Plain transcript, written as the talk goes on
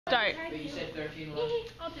Start. But you said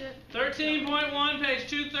 13.1? I'll do it. 13.1, page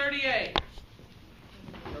 238.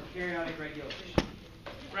 Prokaryotic Regulation.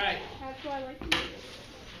 Right. That's why I like to do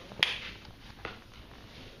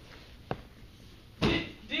it.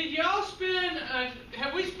 Did y'all spend,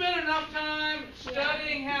 have we spent enough time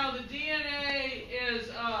studying how the DNA is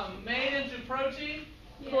made into protein?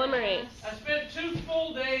 Polymerase. I spent 2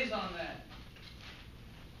 full days on that.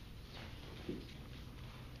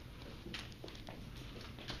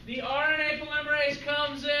 The RNA polymerase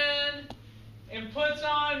comes in and puts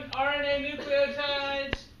on RNA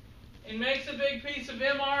nucleotides and makes a big piece of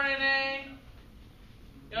mRNA.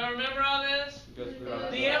 Y'all remember all this? The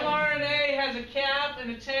mRNA has a cap and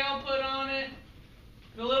a tail put on it.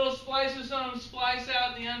 The little spliceosomes splice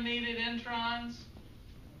out the unneeded introns.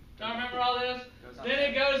 Y'all remember all this? Then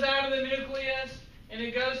it goes out of the nucleus and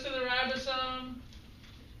it goes to the ribosome.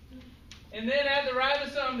 And then at the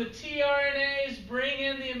ribosome, the tRNAs bring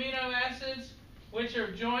in the amino acids, which are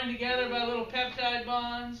joined together by little peptide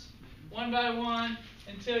bonds, one by one,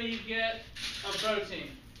 until you get a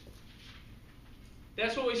protein.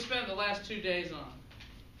 That's what we spent the last 2 days on.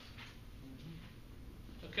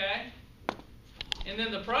 Okay? And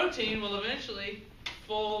then the protein will eventually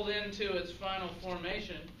fold into its final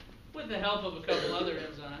formation with the help of a couple other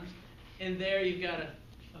enzymes. And there you've got a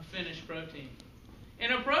finished protein.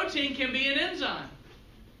 And a protein can be an enzyme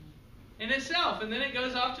in itself, and then it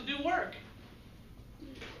goes off to do work.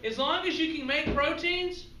 As long as you can make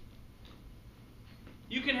proteins,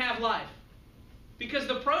 you can have life. Because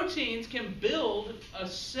the proteins can build a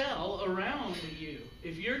cell around you.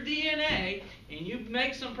 If you're DNA and you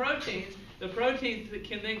make some proteins, the proteins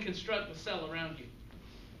can then construct the cell around you.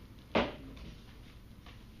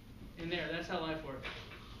 And there, that's how life works.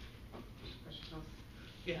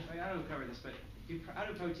 Yeah. I don't know if we covered this, but how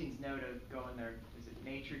do proteins know to go in their, is it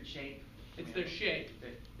natured shape? It's their shape.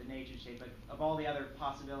 The natured shape. Like, of all the other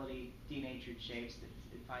possibility denatured shapes,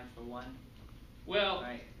 it finds the one? Well,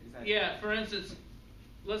 right? Yeah, for instance,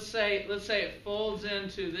 let's say it folds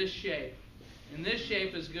into this shape. And this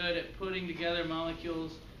shape is good at putting together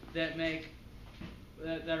molecules that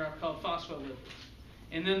are called phospholipids.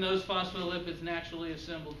 And then those phospholipids naturally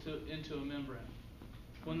assemble into a membrane.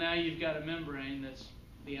 Well, now you've got a membrane that's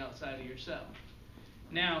the outside of your cell.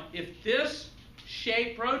 Now, if this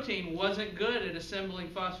shaped protein wasn't good at assembling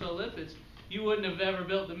phospholipids, you wouldn't have ever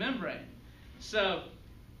built the membrane. So,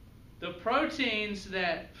 the proteins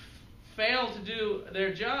that fail to do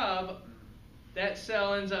their job, that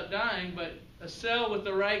cell ends up dying, but a cell with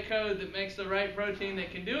the right code that makes the right protein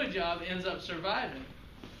that can do a job ends up surviving.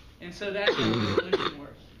 And so that's how evolution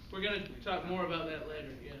works. We're going to talk more about that later.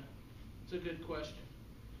 Yeah, it's a good question.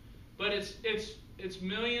 But it's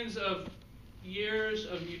millions of years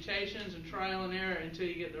of mutations and trial and error until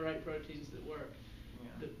you get the right proteins that work.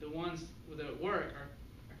 Yeah. The ones that work are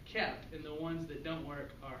kept, and the ones that don't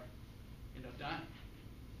work end up dying.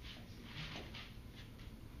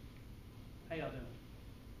 How y'all doing?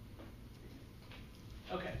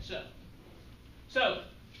 Okay, so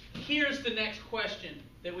here's the next question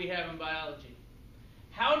that we have in biology.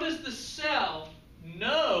 How does the cell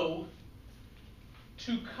know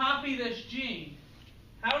to copy this gene?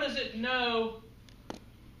 How does it know?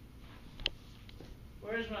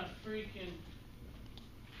 Where's my freaking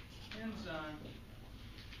enzyme?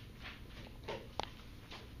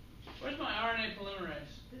 Where's my RNA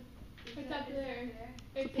polymerase? It's up there.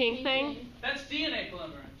 The pink thing? That's DNA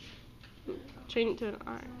polymerase. Change it to an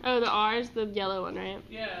R. Oh, the R is the yellow one, right?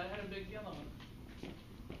 Yeah, it had a big yellow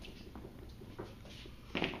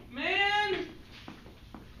one. Man!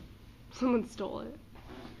 Someone stole it.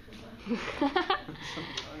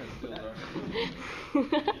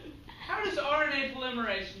 How does RNA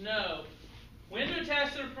polymerase know when to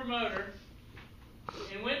attach to the promoter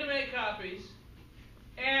and when to make copies?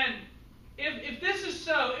 And if this is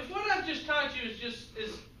so, if what I've just taught you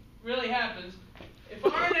is really happens, if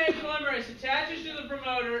RNA polymerase attaches to the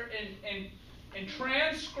promoter and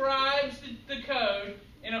transcribes the code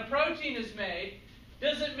and a protein is made,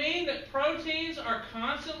 does it mean that proteins are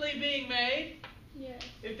constantly being made? Yes.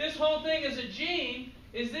 If this whole thing is a gene,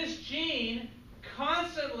 is this gene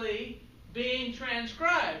constantly being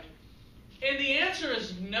transcribed? And the answer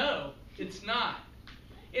is no, it's not.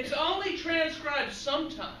 It's only transcribed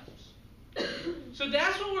sometimes. So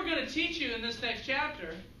that's what we're going to teach you in this next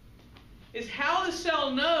chapter, is how the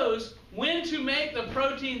cell knows when to make the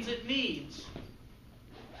proteins it needs.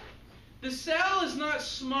 The cell is not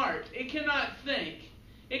smart. It cannot think.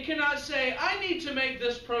 It cannot say, I need to make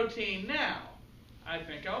this protein now. I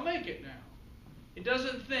think I'll make it now. It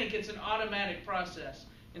doesn't think. It's an automatic process.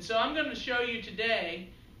 And so I'm going to show you today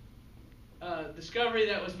discovery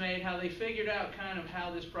that was made, how they figured out kind of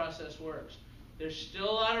how this process works. There's still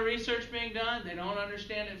a lot of research being done. They don't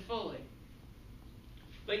understand it fully.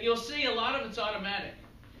 But you'll see a lot of it's automatic.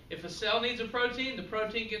 If a cell needs a protein, the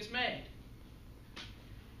protein gets made.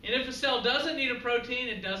 And if a cell doesn't need a protein,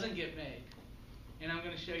 it doesn't get made. And I'm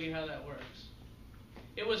going to show you how that works.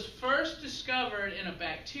 It was first discovered in a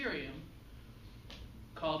bacterium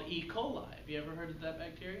called E. coli. Have you ever heard of that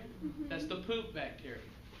bacteria? Mm-hmm. That's the poop bacteria.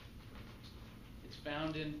 It's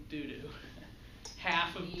found in doo-doo.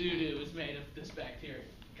 Half of doo-doo is made of this bacteria.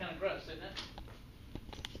 Kind of gross, isn't it?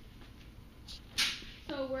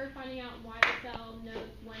 So we're finding out why the cell knows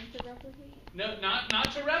when to replicate? No,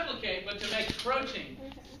 not to replicate, but to make protein.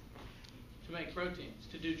 Okay. To make proteins,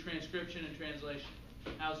 to do transcription and translation.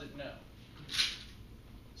 How's it know?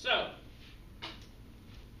 So,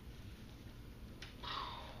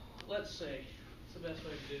 let's see. What's the best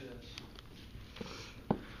way to do this?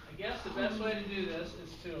 I guess the best way to do this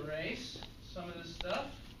is to erase some of this stuff.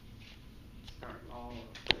 Start all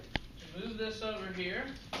To move this over here.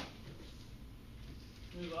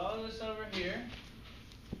 Move all of this over here.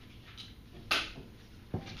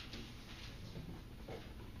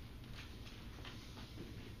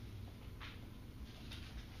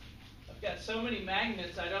 I've got so many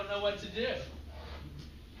magnets, I don't know what to do.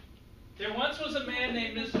 There once was a man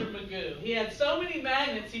named Mr. Magoo. He had so many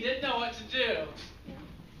magnets, he didn't know what to do.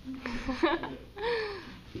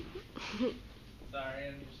 Sorry,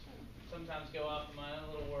 I just sometimes go off in my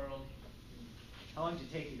own little world. How long did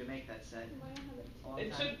it take you to make that set? Why don't I have it? A long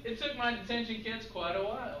time? It took my detention kids quite a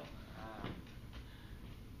while.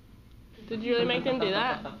 Did you really make them do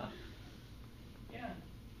that? Yeah.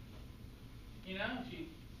 You know, if you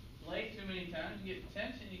late too many times, you get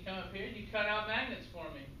detention, you come up here and you cut out magnets for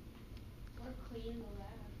me. Or clean the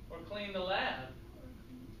lab. Or clean the lab.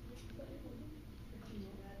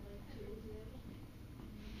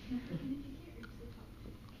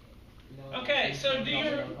 Okay, so do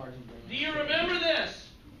you remember this?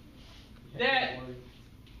 That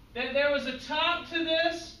there was a top to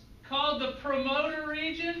this called the promoter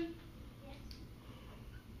region?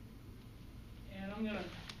 And I'm going to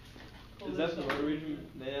pull Is this that the over. promoter region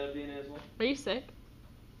made out of DNA as well? Are you sick?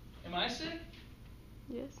 Am I sick?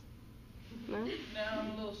 Yes. No? No, I'm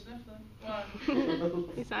a little sniffling. Why?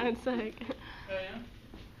 You sounded sick. Oh, yeah?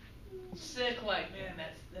 Sick like, man,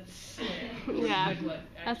 that's sick. Yeah, Sick like,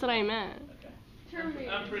 that's what I meant. Okay.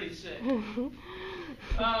 Terminator. I'm pretty sick.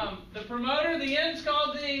 The promoter, the end's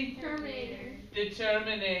called the Terminator.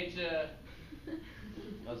 Determinator.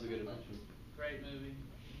 That was a good invention. Great movie.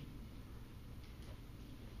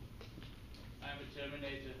 I'm a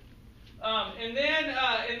Terminator. And then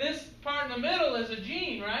in this part in the middle is a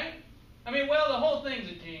gene, right? I mean, well, the whole thing's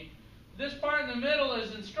a gene. This part in the middle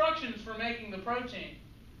is instructions for making the protein.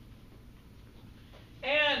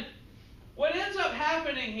 And what ends up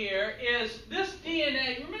happening here is this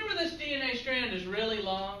DNA, remember this DNA strand is really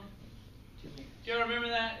long? Do you ever remember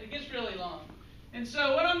that? It gets really long. And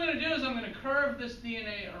so what I'm going to do is I'm going to curve this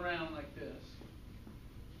DNA around like this.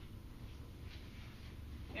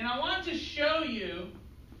 And I want to show you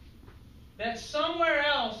that somewhere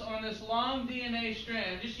else on this long DNA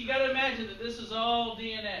strand, just you got to imagine that this is all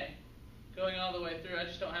DNA going all the way through. I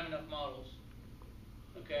just don't have enough models.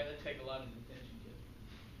 Okay, that take a lot of attention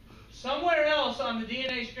to. Somewhere else on the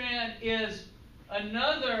DNA strand is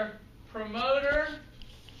another promoter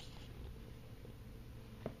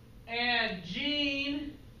and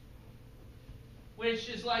gene, which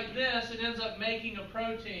is like this. It ends up making a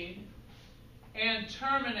protein, and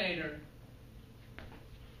terminator.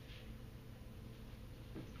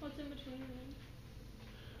 What's in between them?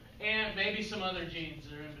 And maybe some other genes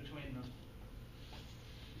that are in between them.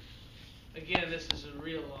 Again, this is a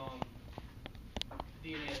real long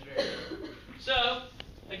DNA is very long. So,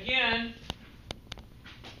 again,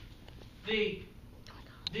 the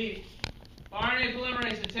RNA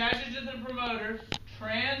polymerase attaches to the promoter,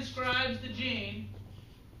 transcribes the gene,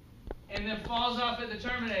 and then falls off at the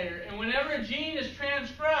terminator. And whenever a gene is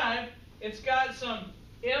transcribed, it's got some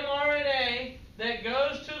mRNA that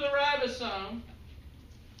goes to the ribosome,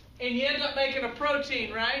 and you end up making a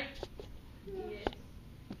protein, right? Yes.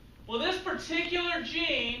 Well, this particular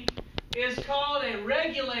gene is called a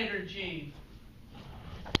regulator gene.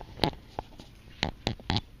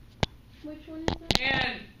 Which one is that?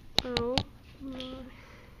 And Oh.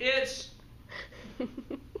 it's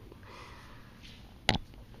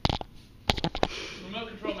remote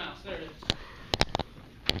control mouse. There it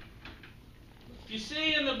is. You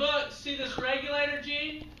see in the book, see this regulator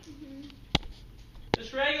gene? Mm-hmm.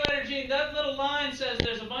 This regulator gene, that little line says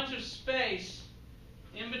there's a bunch of space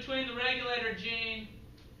in between the regulator gene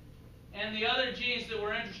and the other genes that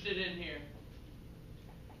we're interested in here.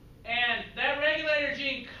 And that regulator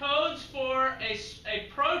gene codes for a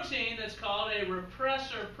protein that's called a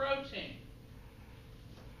repressor protein.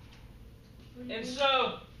 And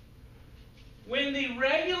so, when the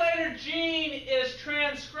regulator gene is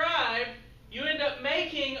transcribed, you end up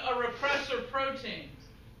making a repressor protein.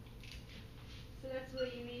 So that's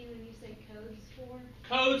what you mean when you say codes for?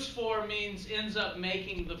 Codes for means ends up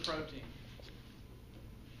making the protein.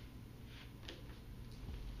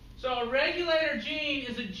 So a regulator gene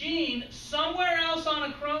is a gene somewhere else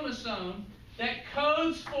on a chromosome that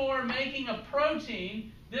codes for making a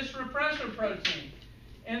protein, this repressor protein.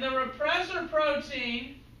 And the repressor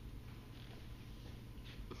protein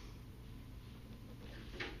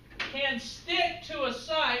can stick to a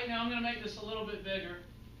site. Now I'm going to make this a little bit bigger.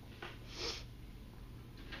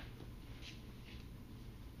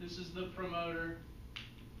 This is the promoter.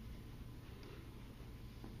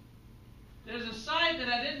 There's a site that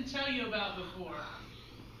I didn't tell you about before.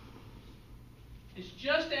 It's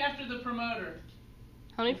just after the promoter.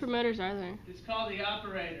 How many promoters are there? It's called the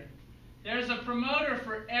operator. There's a promoter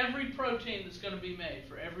for every protein that's going to be made,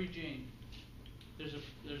 for every gene. There's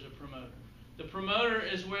a promoter. The promoter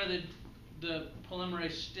is where the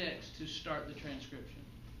polymerase sticks to start the transcription.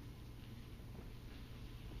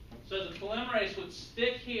 So the polymerase would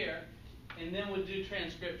stick here and then would do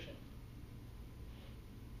transcription.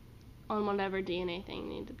 On whatever DNA thing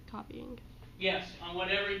needed copying. Yes, on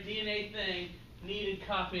whatever DNA thing needed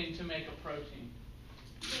copying to make a protein.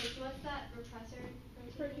 Wait, so what's that repressor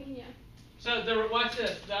Protein, yeah. So watch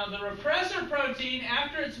this. Now the repressor protein,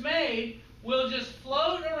 after it's made, will just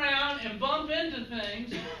float around and bump into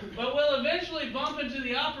things, but will eventually bump into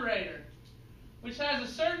the operator, which has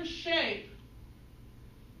a certain shape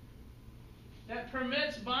that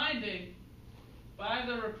permits binding by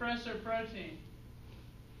the repressor protein.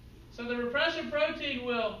 So the repressor protein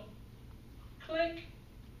will click.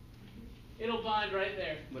 It'll bind right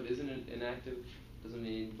there. But isn't it inactive? Doesn't it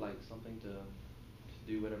need like something to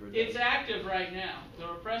do whatever it It's does? active right now. The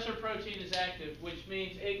repressor protein is active, which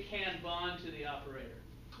means it can bond to the operator.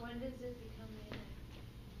 When does it become inactive?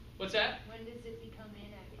 What's that? When does it become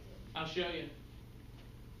inactive? I'll show you.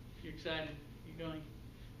 You're excited. You're going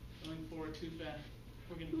forward too fast.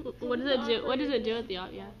 We're gonna. What does it do? What does it do at the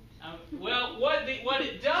yeah? Well, what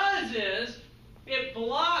it does is it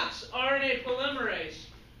blocks RNA polymerase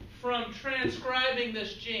from transcribing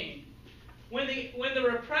this gene. When the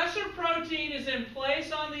repressor protein is in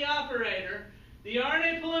place on the operator, the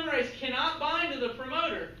RNA polymerase cannot bind to the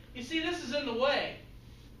promoter. You see, this is in the way.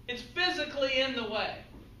 It's physically in the way.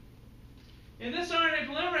 And this RNA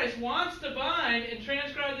polymerase wants to bind and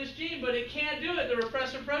transcribe this gene, but it can't do it. The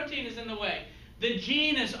repressor protein is in the way. The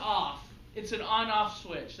gene is off. It's an on-off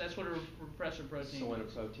switch. That's what a repressor protein is. So when a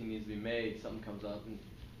protein needs to be made, something comes up and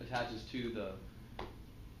attaches to the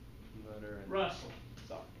promoter. And Russell,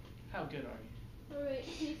 sorry. how good are Oh wait,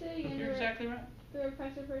 can you say it you? again? You're exactly right. The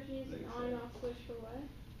repressor protein is an on and off switch for what?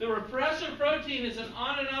 The repressor protein is an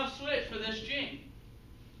on and off switch for this gene.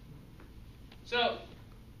 So,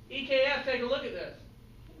 EKF, take a look at this.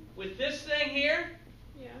 With this thing here,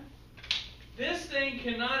 Yeah. this thing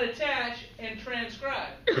cannot attach and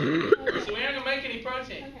transcribe. Okay. So we aren't going to make any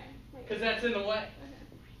protein Okay. because that's in the way. Okay.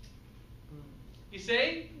 You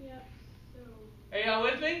see? Yep. Are y'all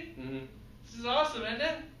with me? Mm-hmm. This is awesome, isn't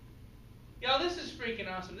it? Y'all, this is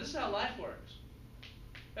freaking awesome. This is how life works.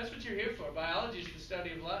 That's what you're here for. Biology is the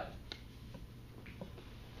study of life.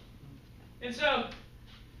 And so,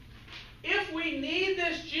 if we need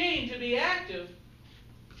this gene to be active,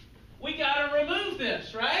 we got to remove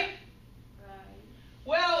this, right?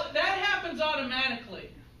 Well, that happens automatically.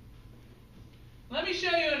 Let me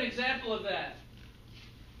show you an example of that.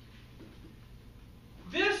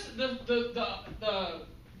 The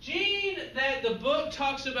gene that the book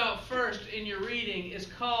talks about first in your reading is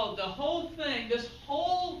called, this whole thing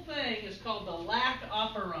is called the lac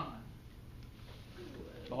operon.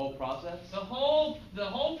 The whole process? The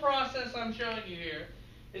whole process I'm showing you here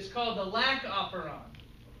is called the lac operon.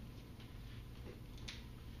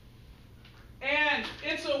 And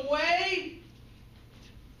it's a way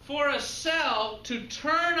for a cell to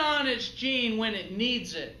turn on its gene when it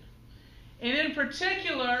needs it. And in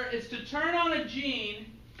particular, it's to turn on a gene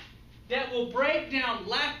that will break down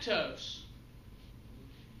lactose.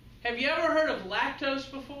 Have you ever heard of lactose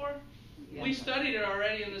before? Yeah. We studied it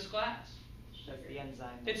already in this class. That's the enzyme.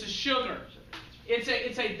 It's a sugar. It's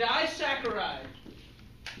a disaccharide.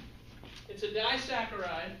 It's a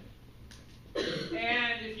disaccharide.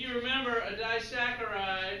 And if you remember, a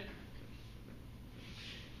disaccharide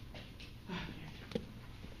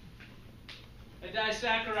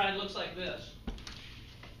disaccharide looks like this.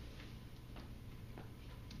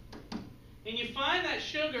 And you find that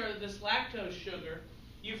sugar, this lactose sugar,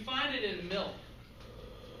 you find it in milk.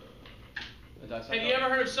 Have you ever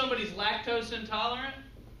heard somebody's lactose intolerant?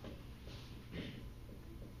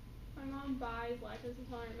 My mom buys lactose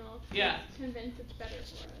intolerant milk. Yeah. She's convinced it's better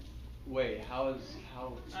for us. Wait, how?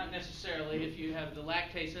 Not necessarily. If you have the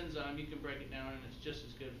lactase enzyme, you can break it down, and it's just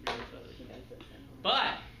as good for you as other things.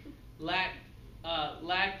 But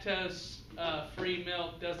lactose-free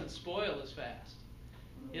milk doesn't spoil as fast.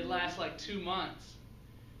 It lasts like 2 months,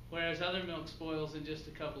 whereas other milk spoils in just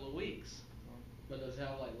a couple of weeks. But does it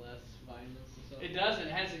have like less vitamins and stuff? It doesn't.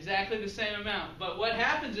 It has exactly the same amount. But what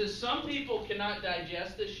happens is some people cannot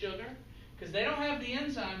digest this sugar because they don't have the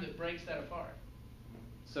enzyme that breaks that apart.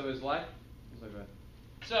 So is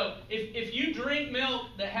So if you drink milk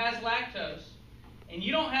that has lactose and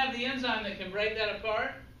you don't have the enzyme that can break that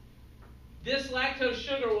apart, this lactose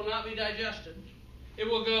sugar will not be digested. It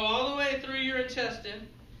will go all the way through your intestine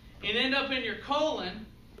and end up in your colon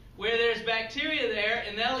where there's bacteria there,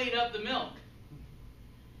 and they'll eat up the milk.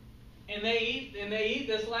 And they eat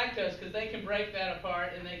this lactose because they can break that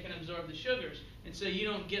apart and they can absorb the sugars. And so you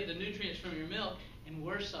don't get the nutrients from your milk, and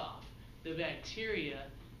worse off, the bacteria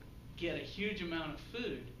get a huge amount of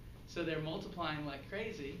food. So they're multiplying like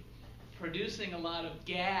crazy, producing a lot of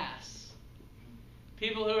gas.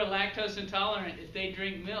 People who are lactose intolerant, if they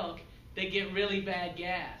drink milk, they get really bad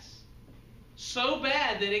gas. So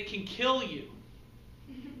bad that it can kill you.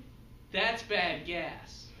 That's bad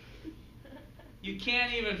gas. You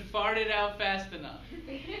can't even fart it out fast enough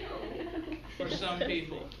for some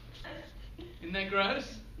people. Isn't that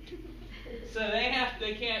gross? So they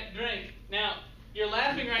can't drink. Now, you're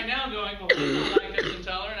laughing right now going, well, I'm not lactose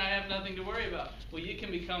intolerant, I have nothing to worry about. Well, you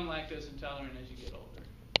can become lactose intolerant as you get older.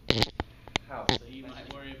 how? So you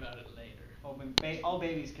might worry about it later. All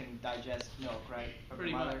babies can digest milk, right? From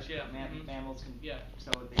Pretty the mother. much, yeah. Mammals can. Yeah.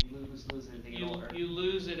 So they lose it as they get older. You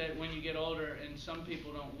lose it when you get older, and some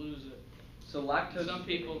people don't lose it. So lactose. Some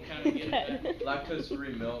people kind of get it back.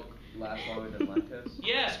 Lactose-free milk lasts longer than lactose.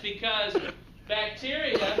 Yes, because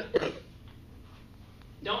bacteria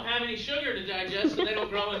don't have any sugar to digest, so they don't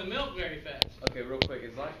grow in the milk very fast. Okay, real quick,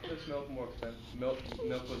 is lactose milk more expensive? Milk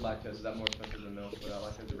with lactose, is that more expensive than milk without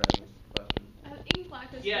lactose? A random question. I think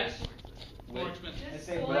lactose Yes. is More Wait. expensive. Does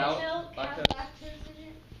say soy without milk have lactose? lactose in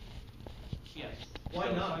it? Yes.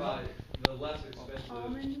 Why not buy the less expensive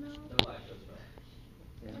almond milk. than lactose milk?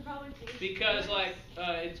 They're probably tasty. Because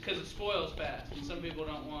it spoils fast, and some people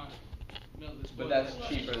don't want milk that spoils. But that's fast.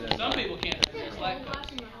 cheaper than. Some people can't digest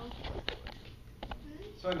lactose.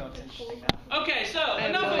 Soy milk's interesting now. Okay, so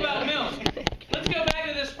enough about milk. Let's go back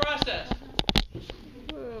to this process.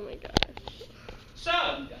 Oh my gosh.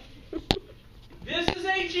 So, this is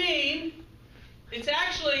a gene. It's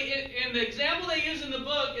actually, in the example they use in the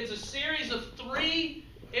book, it's a series of 3.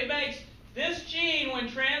 It makes, this gene, when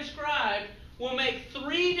transcribed, will make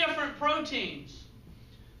 3 different proteins.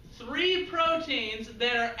 3 proteins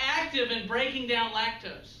that are active in breaking down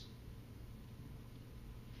lactose.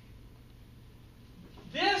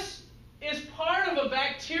 This is part of a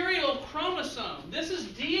bacterial chromosome. This is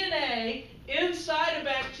DNA inside a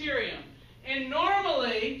bacterium. And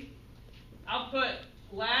normally, I'll put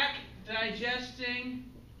lactose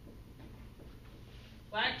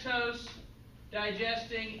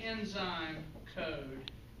digesting enzyme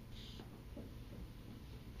code.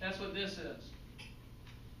 That's what this is.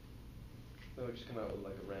 So we just come out with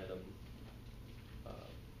like a random,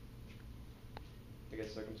 I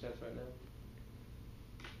guess, circumstance right now?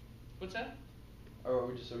 What's that? Or are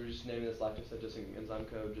we just naming this lactose digesting enzyme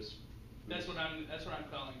code? That's what I'm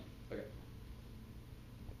calling it. Okay.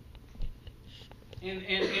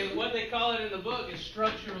 And what they call it in the book is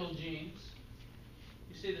structural genes.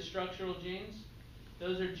 You see the structural genes?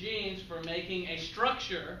 Those are genes for making a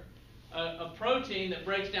structure, a protein that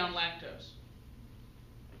breaks down lactose.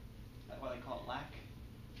 That's why they call it lac.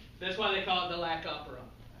 That's why they call it the lac operon.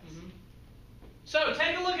 Mm-hmm. So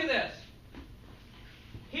take a look at this.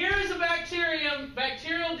 Here is a bacterial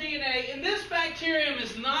DNA, and this bacterium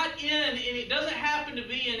is not in, and it doesn't happen to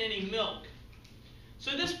be in any milk.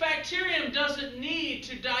 So this bacterium doesn't need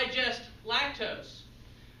to digest lactose.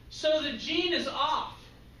 So the gene is off.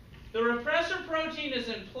 The repressor protein is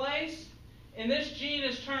in place, and this gene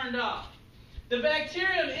is turned off. The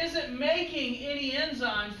bacterium isn't making any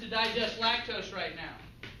enzymes to digest lactose right now.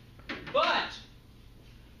 But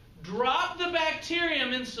drop the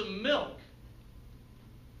bacterium in some milk,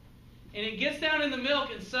 and it gets down in the milk,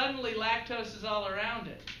 and suddenly lactose is all around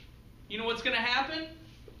it. You know what's going to happen?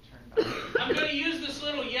 I'm going to use this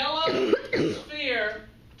little yellow sphere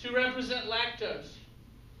to represent lactose.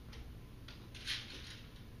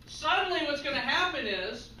 Suddenly what's going to happen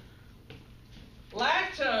is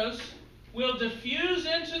lactose will diffuse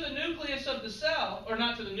into the nucleus of the cell, or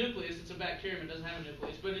not to the nucleus, it's a bacterium, it doesn't have a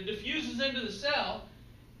nucleus, but it diffuses into the cell,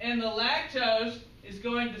 and the lactose is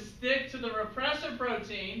going to stick to the repressor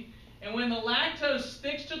protein, and when the lactose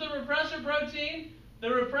sticks to the repressor protein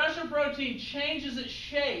changes its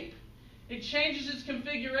shape. It changes its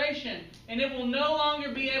configuration, and it will no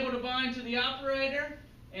longer be able to bind to the operator,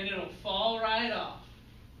 and it'll fall right off.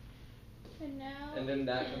 And then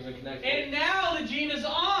that comes in connection. And now the gene is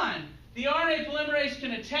on. The RNA polymerase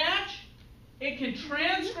can attach, it can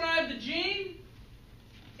transcribe the gene,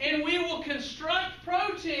 and we will construct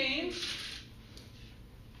proteins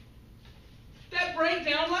that break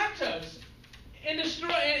down lactose and destroy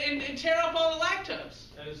and tear up all the lactose.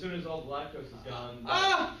 And as soon as all the lactose is gone,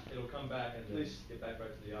 it'll come back and just get back right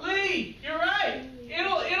to the opposite. Lee, you're right.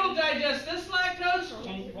 It'll digest this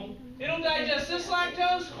lactose. It'll digest this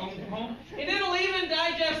lactose. And it'll even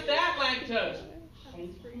digest that lactose.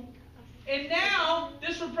 And now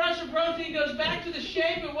this repressor protein goes back to the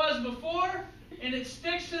shape it was before, and it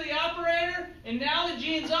sticks to the operator, and now the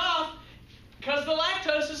gene's off because the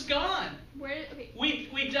lactose is gone.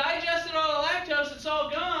 We digested all the lactose, it's all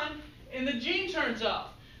gone, and the gene turns off.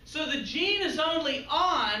 So the gene is only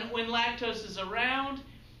on when lactose is around,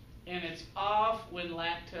 and it's off when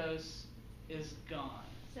lactose is gone.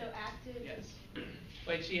 So active. Yes.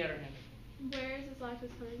 Wait, she had her hand. Where is this lactose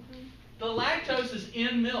coming from? The lactose is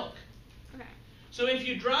in milk. Okay. So if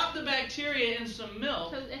you drop the bacteria in some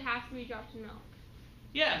milk, So it has to be dropped in milk.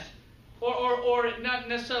 yes, or not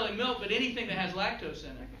necessarily milk, but anything that has lactose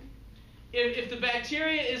in it. Okay. If the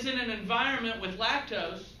bacteria is in an environment with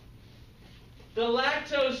lactose, the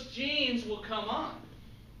lactose genes will come on.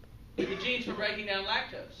 The genes for breaking down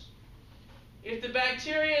lactose. If the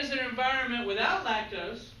bacteria is in an environment without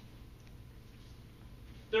lactose,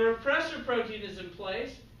 the repressor protein is in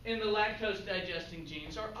place and the lactose digesting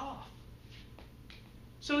genes are off.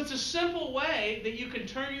 So it's a simple way that you can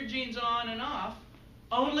turn your genes on and off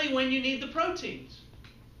only when you need the proteins.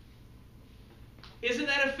 Isn't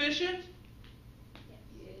that efficient?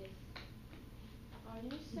 Yes. Are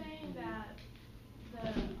you saying that the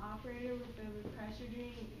operator with the repressor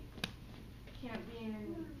gene can't be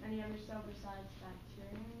in any other cell besides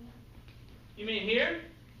bacterium? You mean here?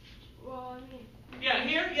 Well, I mean... Yeah,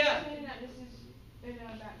 here? You're Yeah. saying that this is in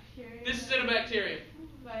a bacterium? This is in a bacteria.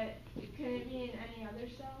 But can it be in any other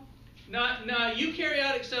cell? No,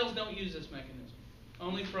 eukaryotic cells don't use this mechanism.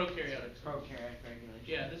 Only prokaryotic cells. Prokaryotic regulation.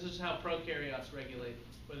 Yeah, this is how prokaryotes regulate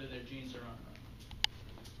whether their genes are on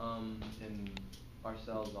or not. And our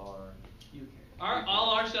cells are Eukaryotic. All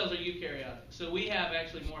our cells are eukaryotic, so we have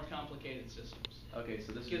actually more complicated systems. okay.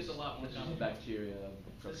 So this Gets is a lot more this is complicated. bacteria.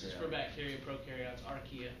 This is for bacteria, prokaryotes,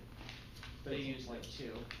 archaea. But They it's use like this.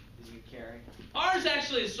 2 is eukaryotic. Ours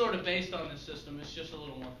actually is sort of based on this system. It's just a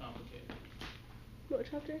little more complicated. What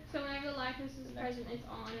chapter? So whenever the lactose is present, it's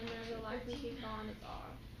on, and whenever the lactose is gone, it's off.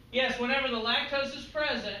 Yes, whenever the lactose is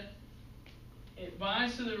present, it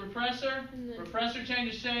binds to the repressor, And then- repressor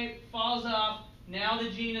changes shape, falls off, now the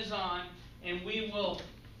gene is on, and we will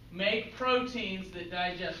make proteins that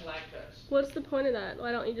digest lactose. What's the point of that?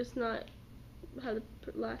 Why don't you just not have the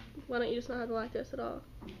Why don't you just not have the lactose at all?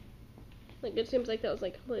 Like it seems like that was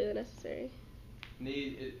like completely unnecessary.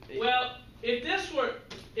 Well, if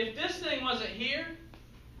this thing wasn't here,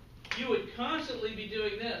 you would constantly be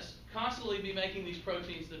doing this, constantly be making these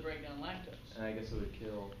proteins that break down lactose. And I guess it would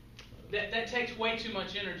kill. That takes way too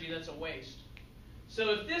much energy, that's a waste.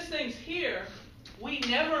 So if this thing's here, we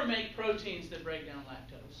never make proteins that break down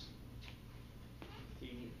lactose.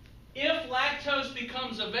 If lactose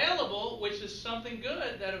becomes available, which is something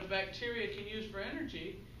good that a bacteria can use for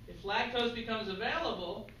energy, if lactose becomes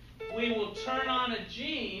available, we will turn on a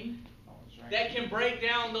gene that can break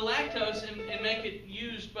down the lactose and make it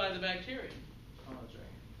used by the bacteria. Oh, that's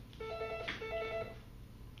right.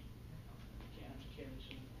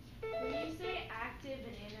 When you say active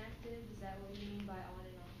and inactive, is that what you mean by on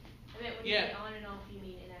and off? I meant when you Yeah. say on and off, you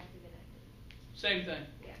mean inactive, inactive. Same thing.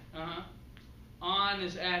 Yeah. Uh-huh. On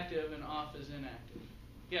is active and off is inactive.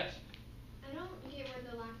 Yes? I don't get where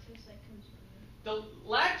the lactose comes from. The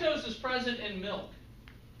lactose is present in milk.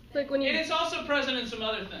 Like when And you it's also present in some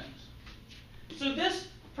other things. So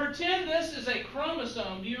pretend this is a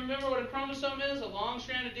chromosome. Do you remember what a chromosome is? A long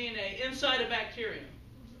strand of DNA inside a bacterium.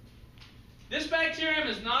 This bacterium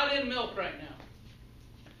is not in milk right now.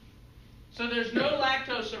 So there's no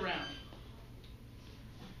lactose around.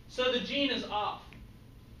 So the gene is off.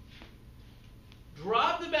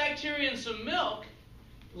 Drop the bacteria in some milk,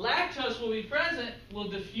 lactose will be present, will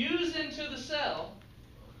diffuse into the cell,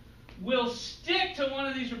 will stick to one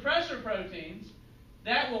of these repressor proteins,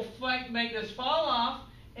 that will make this fall off,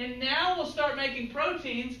 and now we'll start making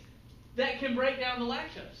proteins that can break down the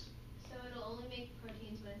lactose. So it'll only make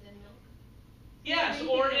proteins when it's in milk? Yes,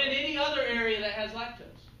 or in any other area that has lactose.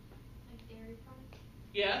 Like dairy products?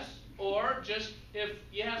 Yes, or just if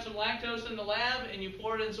you have some lactose in the lab and you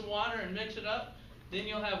pour it in some water and mix it up, then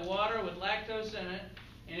you'll have water with lactose in it.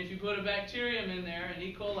 And if you put a bacterium in there, an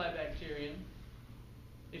E. coli bacterium,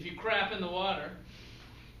 if you crap in the water,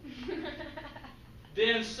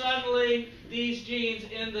 then suddenly these genes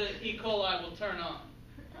in the E. coli will turn on.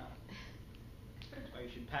 Or you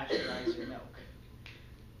should pasteurize your milk.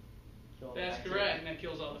 Kill all the That's bacteria. correct, and that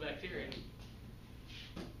kills all the bacteria.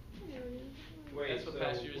 Wait, That's what so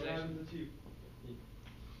pasteurization. what happens if you...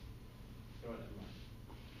 Oh, never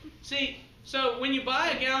mind. See, so when you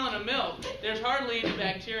buy a gallon of milk, there's hardly any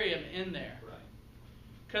bacterium in there. Right.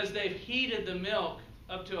 Because they've heated the milk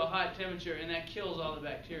up to a hot temperature, and that kills all the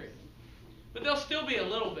bacteria. But there'll still be a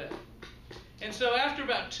little bit. And so after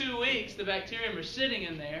about 2 weeks, the bacterium are sitting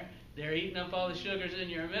in there, they're eating up all the sugars in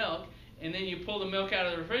your milk, and then you pull the milk out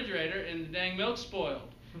of the refrigerator, and the dang milk's spoiled.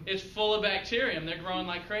 It's full of bacterium. They're growing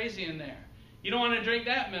like crazy in there. You don't want to drink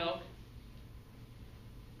that milk.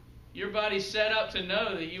 Your body's set up to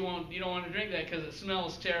know that you don't want to drink that because it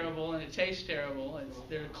smells terrible and it tastes terrible.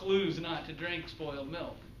 There are clues not to drink spoiled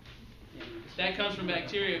milk. That comes from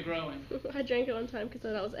bacteria growing. I drank it one time because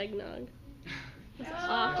I thought it was eggnog. It's When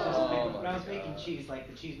awful. I was making cheese, like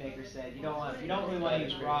the cheesemaker said, you don't really want to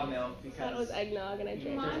use raw milk I thought it was because eggnog and I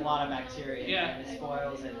drank there's a it. lot of bacteria in there and it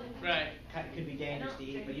spoils and Right. could be dangerous to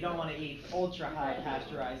eat. But you don't want to eat ultra high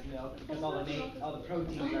pasteurized milk because all the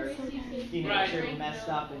proteins are denatured and messed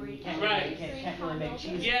up and you can't really make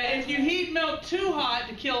cheese. Yeah, if you heat milk too hot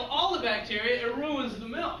to kill all the bacteria, it ruins the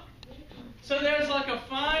milk. So there's like a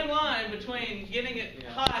fine line between getting it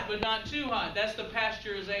hot but not too hot. That's the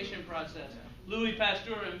pasteurization process. Louis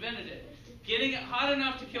Pasteur invented it. Getting it hot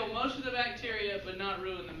enough to kill most of the bacteria but not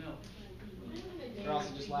ruin the milk. It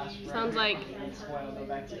also just lasts forever. Sounds like- And spoil no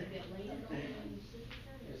bacteria.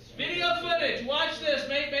 Video footage. Watch this.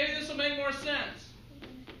 Maybe this will make more sense.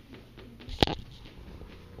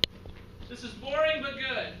 This is boring but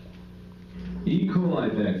good. E.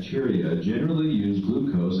 coli bacteria generally use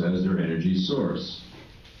glucose as their energy source.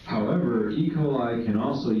 However, E. coli can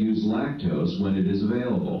also use lactose when it is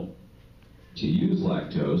available. To use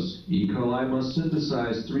lactose, E. coli must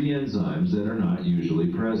synthesize 3 enzymes that are not usually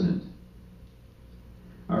present.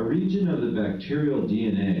 A region of the bacterial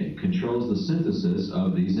DNA controls the synthesis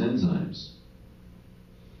of these enzymes.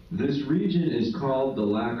 This region is called the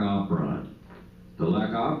lac operon. The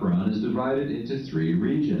lac operon is divided into 3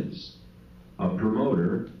 regions: a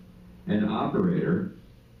promoter, an operator,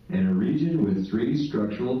 and a region with 3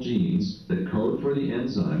 structural genes that code for the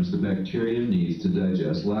enzymes the bacterium needs to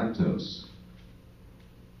digest lactose.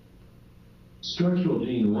 Structural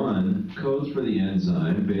gene 1 codes for the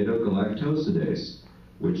enzyme beta-galactosidase,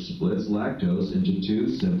 which splits lactose into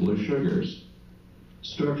 2 simpler sugars.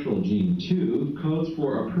 Structural gene 2 codes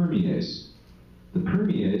for a permease. The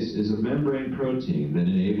permease is a membrane protein that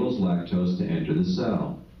enables lactose to enter the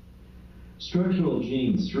cell. Structural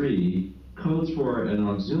gene 3 codes for an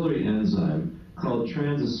auxiliary enzyme called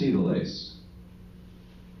transacetylase.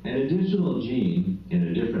 An additional gene in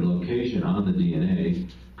a different location on the DNA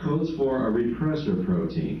codes for a repressor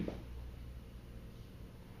protein.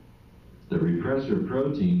 The repressor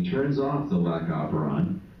protein turns off the lac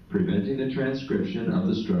operon, preventing the transcription of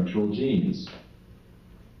the structural genes.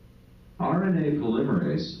 RNA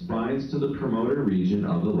polymerase binds to the promoter region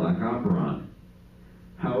of the lac operon.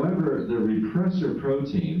 However, the repressor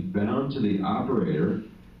protein bound to the operator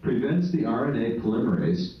prevents the RNA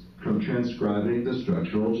polymerase from transcribing the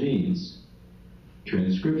structural genes.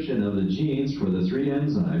 Transcription of the genes for the 3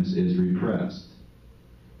 enzymes is repressed.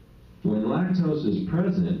 When lactose is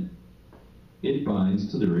present, it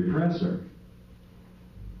binds to the repressor.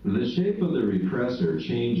 The shape of the repressor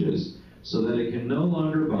changes so that it can no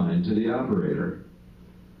longer bind to the operator.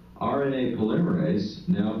 RNA polymerase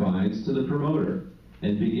now binds to the promoter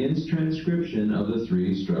and begins transcription of the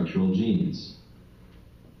 3 structural genes.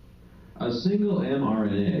 A single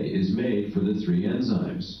mRNA is made for the 3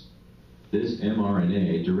 enzymes. This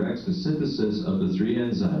mRNA directs the synthesis of the 3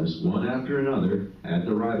 enzymes one after another at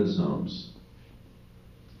the ribosomes.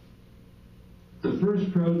 The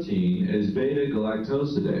first protein is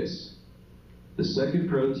beta-galactosidase. The second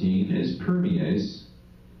protein is permease,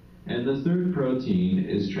 and the third protein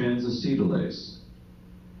is transacetylase.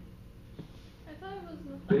 I thought it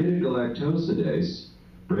was Beta-galactosidase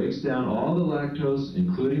breaks down all the lactose,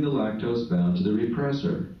 including the lactose bound to the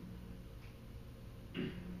repressor.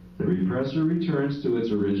 The repressor returns to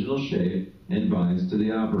its original shape and binds to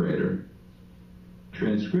the operator.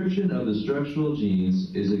 Transcription of the structural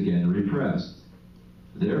genes is again repressed.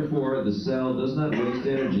 Therefore, the cell does not waste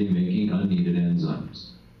energy making unneeded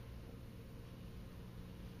enzymes.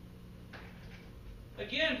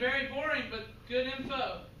 Again, very boring, but good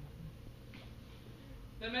info.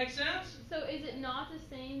 That make sense? So is it not the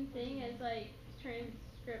same thing as like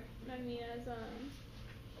transcription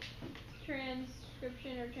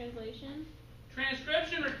or translation?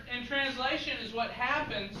 Transcription and translation is what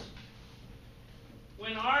happens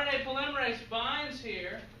when RNA polymerase binds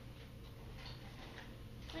here.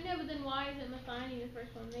 I know, but then why isn't methionine the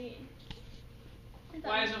first one made?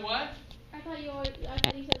 Why isn't what? I thought you said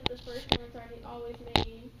that the first ones are always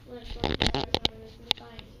made when it's going to the ribosome is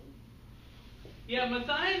methionine. Yeah,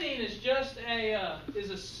 methionine is just is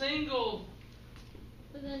a single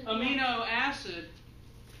amino acid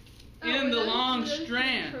in the long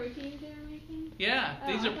strand. Proteins they were making? Yeah,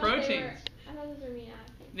 these are proteins. I thought those were amino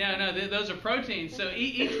acids. No, those are proteins. So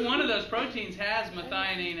each one of those proteins has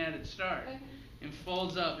methionine at its start and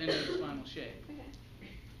folds up into its final shape. Okay.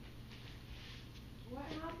 What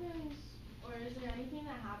happens, or is there anything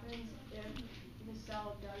that happens if the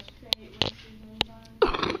cell does create wasted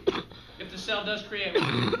enzymes? If the cell does create Wasted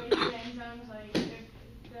enzymes, like if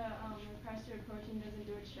the repressor protein doesn't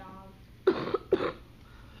do its job.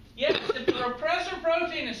 Yes, if the repressor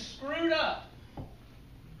protein is screwed up,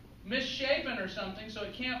 misshapen or something, so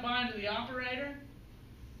it can't bind to the operator,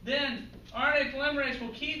 then RNA polymerase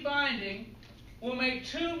will keep binding, will make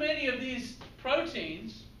too many of these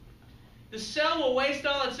proteins. The cell will waste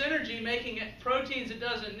all its energy making proteins it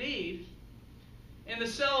doesn't need, and the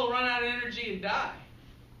cell will run out of energy and die.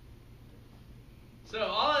 So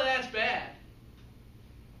all of that's bad.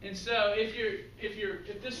 And so if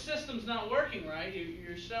this system's not working right,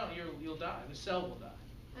 you'll die. The cell will die.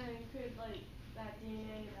 And could like that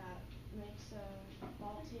DNA that makes a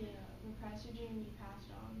faulty repressor gene be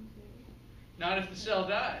passed on to? Not if the cell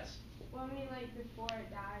dies. Well, I mean, like before it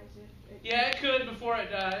dies, Yeah, it could before it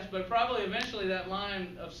dies, but probably eventually that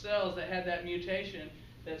line of cells that had that mutation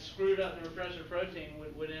that screwed up the repressor protein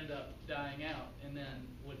would end up dying out and then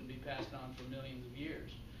wouldn't be passed on for millions of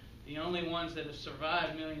years. The only ones that have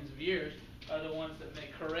survived millions of years are the ones that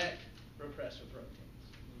make correct repressor proteins.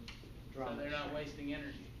 So they're not wasting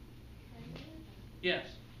energy. Yes.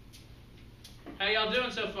 How y'all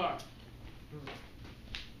doing so far?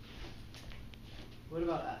 What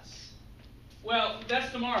about us? Well,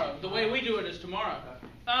 that's tomorrow. The way we do it is tomorrow.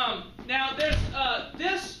 Now,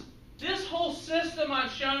 there's this whole system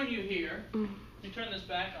I've shown you here. Let me turn this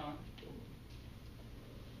back on.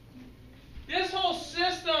 This whole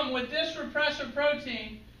system with this repressor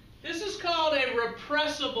protein, this is called a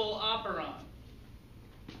repressible operon.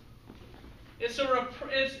 It's a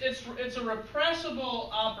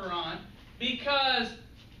repressible operon because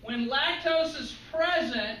when lactose is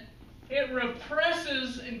present, it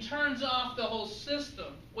represses and turns off the whole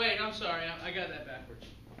system. Wait, I'm sorry, I got that backwards.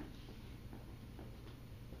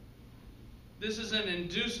 This is an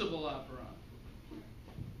inducible operon.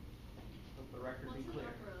 Let the record be clear.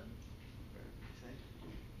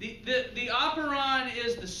 The operon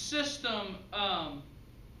is the system,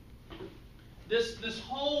 this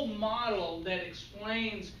whole model that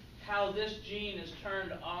explains how this gene is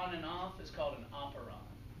turned on and off is called an operon.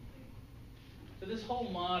 So this whole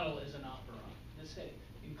model is an operon,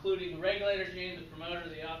 including the regulator gene, the promoter,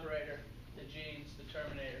 the operator, the genes, the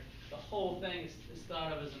terminator. The whole thing is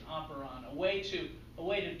thought of as an operon, a way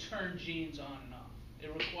to turn genes on and off.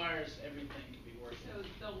 It requires everything to be working.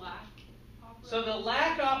 So the lac operon? So the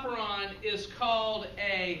lac operon is called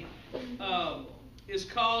an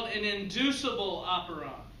inducible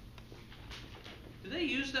operon. Did they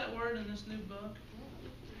use that word in this new book?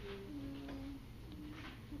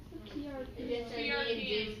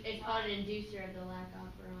 It's called an inducer of the lac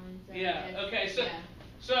operon. So yeah. Okay. So, yeah.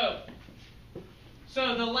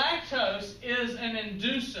 so the lactose is an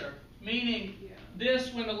inducer, meaning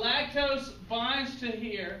this when the lactose binds to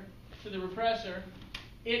here to the repressor,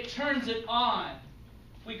 it turns it on.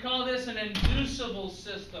 We call this an inducible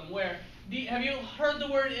system. Have you heard the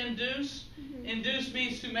word induce? Mm-hmm. Induce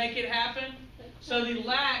means to make it happen. So the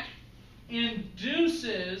lac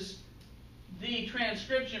induces the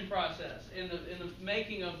transcription process in the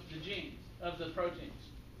making of the genes, of the proteins.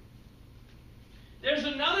 There's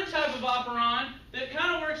another type of operon that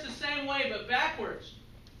kind of works the same way but backwards.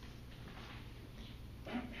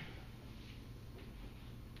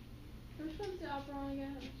 Which one's the operon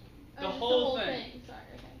again? The whole thing. Sorry,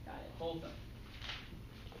 okay, got it. The whole thing.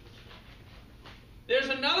 There's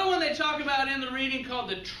another one they talk about in the reading called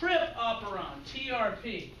the trip operon,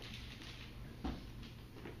 TRP. I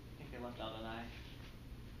think they left out an I.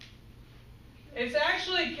 It's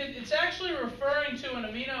actually referring to an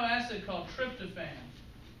amino acid called tryptophan.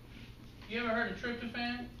 You ever heard of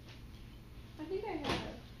tryptophan? I think I have.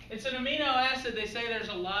 It's an amino acid. They say there's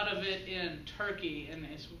a lot of it in turkey, and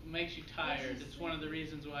it makes you tired. It's one of the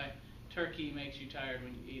reasons why turkey makes you tired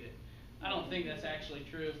when you eat it. I don't think that's actually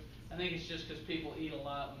true. I think it's just because people eat a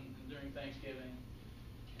lot during Thanksgiving,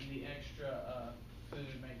 and the extra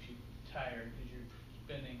food makes you tired because you're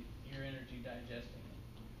spending your energy digesting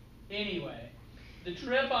it. Anyway, the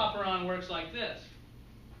trip operon works like this.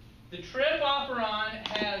 The trip operon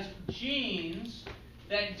has genes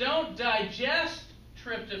that don't digest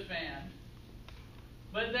tryptophan,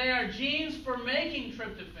 but they are genes for making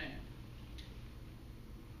tryptophan.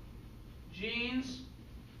 Genes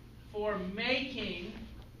for making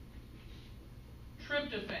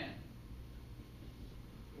tryptophan.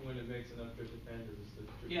 When it makes enough tryptophan, does it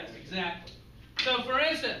tryptophan? Yes, exactly. So for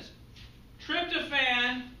instance,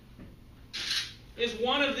 tryptophan is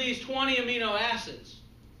one of these 20 amino acids.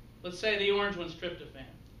 Let's say the orange one's tryptophan.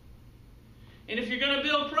 And if you're going to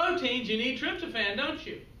build proteins, you need tryptophan, don't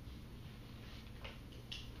you?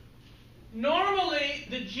 Normally,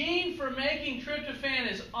 the gene for making tryptophan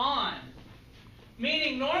is on.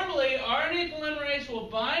 Meaning, normally, RNA polymerase will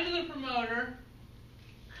bind to the promoter,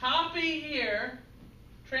 copy here,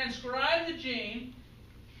 transcribe the gene,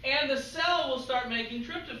 and the cell will start making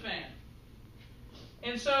tryptophan.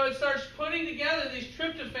 And so it starts putting together these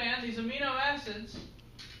tryptophan, these amino acids,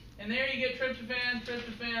 and there you get tryptophan,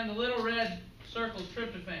 tryptophan, the little red circle's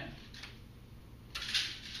tryptophan.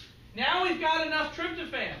 Now we've got enough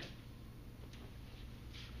tryptophan.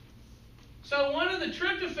 So one of the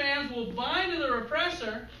tryptophans will bind to the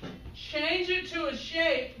repressor, change it to a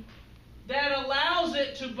shape that allows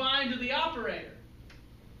it to bind to the operator.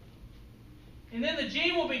 And then the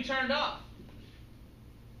gene will be turned off.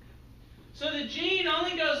 So the gene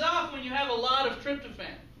only goes off when you have a lot of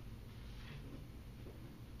tryptophan.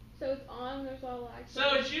 So it's on, there's all lactose. So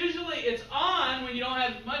it's on when you don't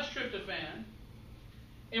have much tryptophan.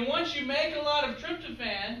 And once you make a lot of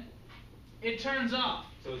tryptophan, it turns off.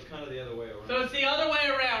 So it's kind of the other way around. So it's the other way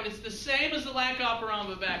around. It's the same as the lac operon,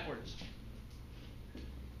 but backwards.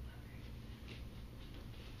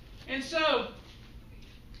 And so,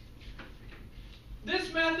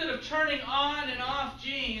 this method of turning on and off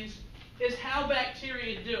genes is how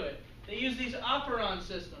bacteria do it. They use these operon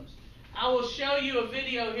systems. I will show you a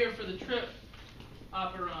video here for the trip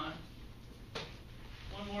operon.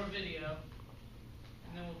 One more video,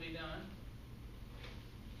 and then we'll be done.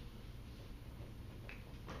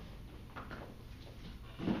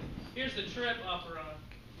 Here's the trip operon.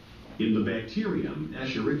 In the bacterium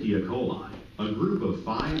Escherichia coli, a group of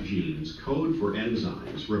 5 genes code for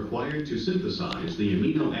enzymes required to synthesize the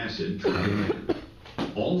amino acid tryptophan.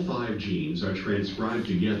 All 5 genes are transcribed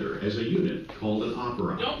together as a unit called an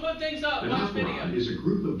operon. Don't put things up. An Watch operon video. is a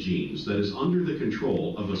group of genes that is under the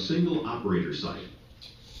control of a single operator site.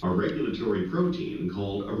 A regulatory protein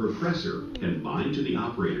called a repressor can bind to the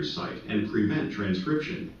operator site and prevent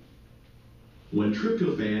transcription. When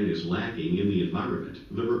tryptophan is lacking in the environment,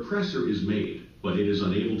 the repressor is made, but it is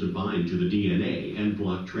unable to bind to the DNA and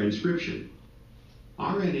block transcription.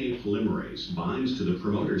 RNA polymerase binds to the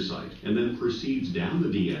promoter site and then proceeds down the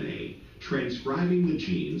DNA, transcribing the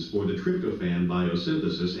genes for the tryptophan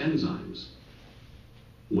biosynthesis enzymes.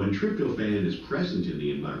 When tryptophan is present in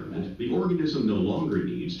the environment, the organism no longer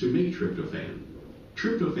needs to make tryptophan.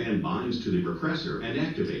 Tryptophan binds to the repressor and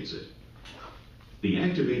activates it. The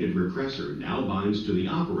activated repressor now binds to the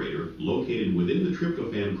operator located within the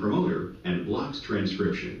tryptophan promoter and blocks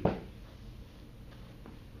transcription.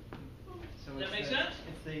 So Does that make sense?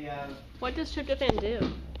 It's the What does tryptophan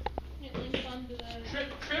do? It links onto the...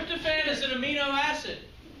 Tryptophan is an amino acid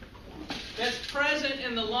that's present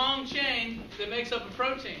in the long chain that makes up a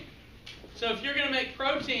protein. So if you're going to make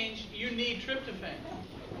proteins, you need tryptophan.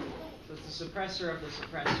 So it's the suppressor of the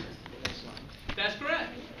suppressor in this one. That's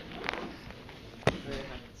correct.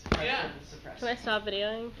 Suppressor Yeah. of the suppressor. Can I stop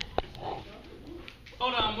videoing?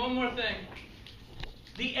 Hold on, one more thing.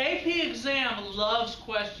 The AP exam loves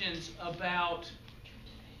questions about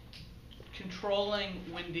controlling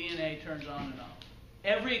when DNA turns on and off.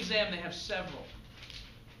 Every exam, they have several.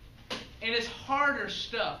 And it's harder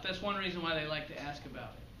stuff. That's one reason why they like to ask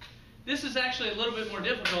about it. This is actually a little bit more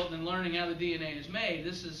difficult than learning how the DNA is made.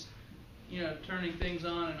 This is, turning things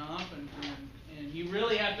on and off, and you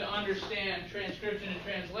really have to understand transcription and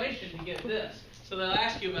translation to get this. So they'll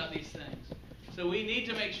ask you about these things. So we need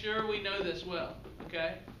to make sure we know this well.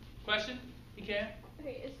 Okay? Question? You can't?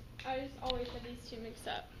 Okay, I just always have these two mixed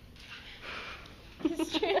up.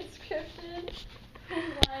 Is transcription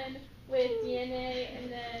one with DNA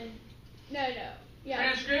and then no. Yeah.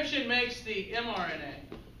 Transcription makes the mRNA.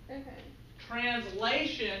 Okay.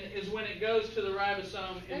 Translation is when it goes to the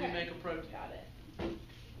ribosome and you make a protein. Got it.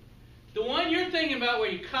 The one you're thinking about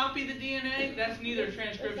where you copy the DNA, that's neither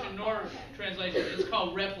transcription nor translation. It's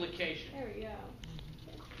called replication. There we go.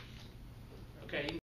 Okay.